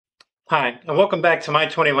Hi, and welcome back to my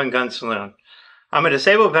 21 Gun Saloon. I'm a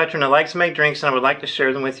disabled veteran that likes to make drinks, and I would like to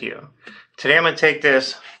share them with you. Today I'm going to take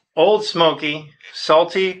this Old Smoky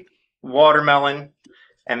salty watermelon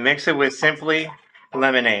and mix it with Simply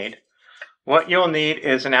lemonade. What you'll need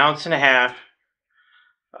is 1.5 ounces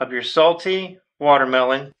of your salty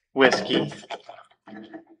watermelon whiskey,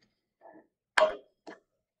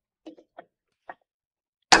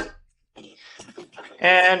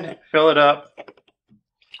 and fill it up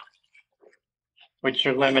with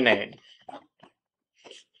your lemonade.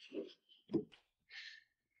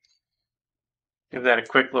 Give that a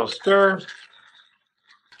quick little stir.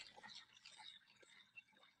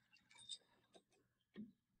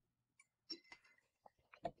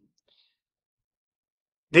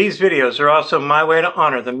 These videos are also my way to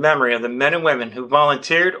honor the memory of the men and women who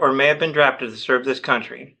volunteered or may have been drafted to serve this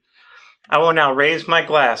country. I will now raise my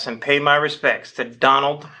glass and pay my respects to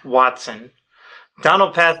Donald Watson.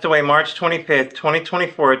 Donald passed away March 25th,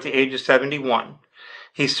 2024 at the age of 71.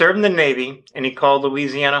 He served in the Navy and he called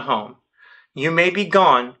Louisiana home. You may be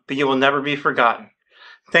gone, but you will never be forgotten.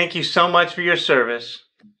 Thank you so much for your service.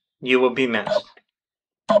 You will be missed.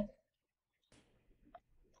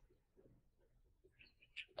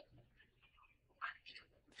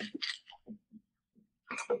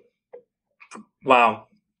 Wow,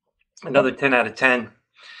 another 10 out of 10.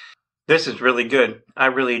 This is really good. I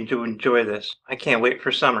really do enjoy this. I can't wait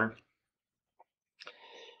for summer.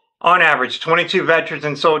 On average, 22 veterans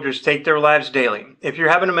and soldiers take their lives daily. If you're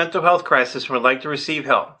having a mental health crisis and would like to receive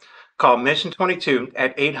help, call Mission 22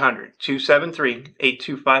 at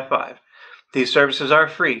 800-273-8255. These services are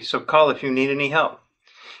free, so call if you need any help.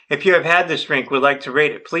 If you have had this drink and would like to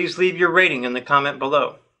rate it, please leave your rating in the comment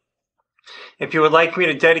below. If you would like me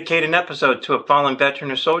to dedicate an episode to a fallen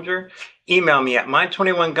veteran or soldier, email me at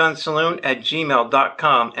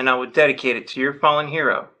my21gunsaloon@gmail.com and I will dedicate it to your fallen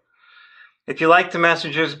hero. If you like the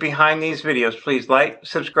messages behind these videos, please like,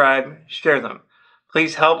 subscribe, share them.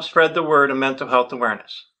 Please help spread the word of mental health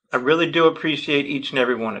awareness. I really do appreciate each and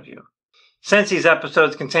every one of you. Since these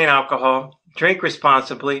episodes contain alcohol, drink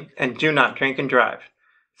responsibly and do not drink and drive.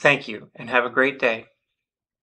 Thank you and have a great day.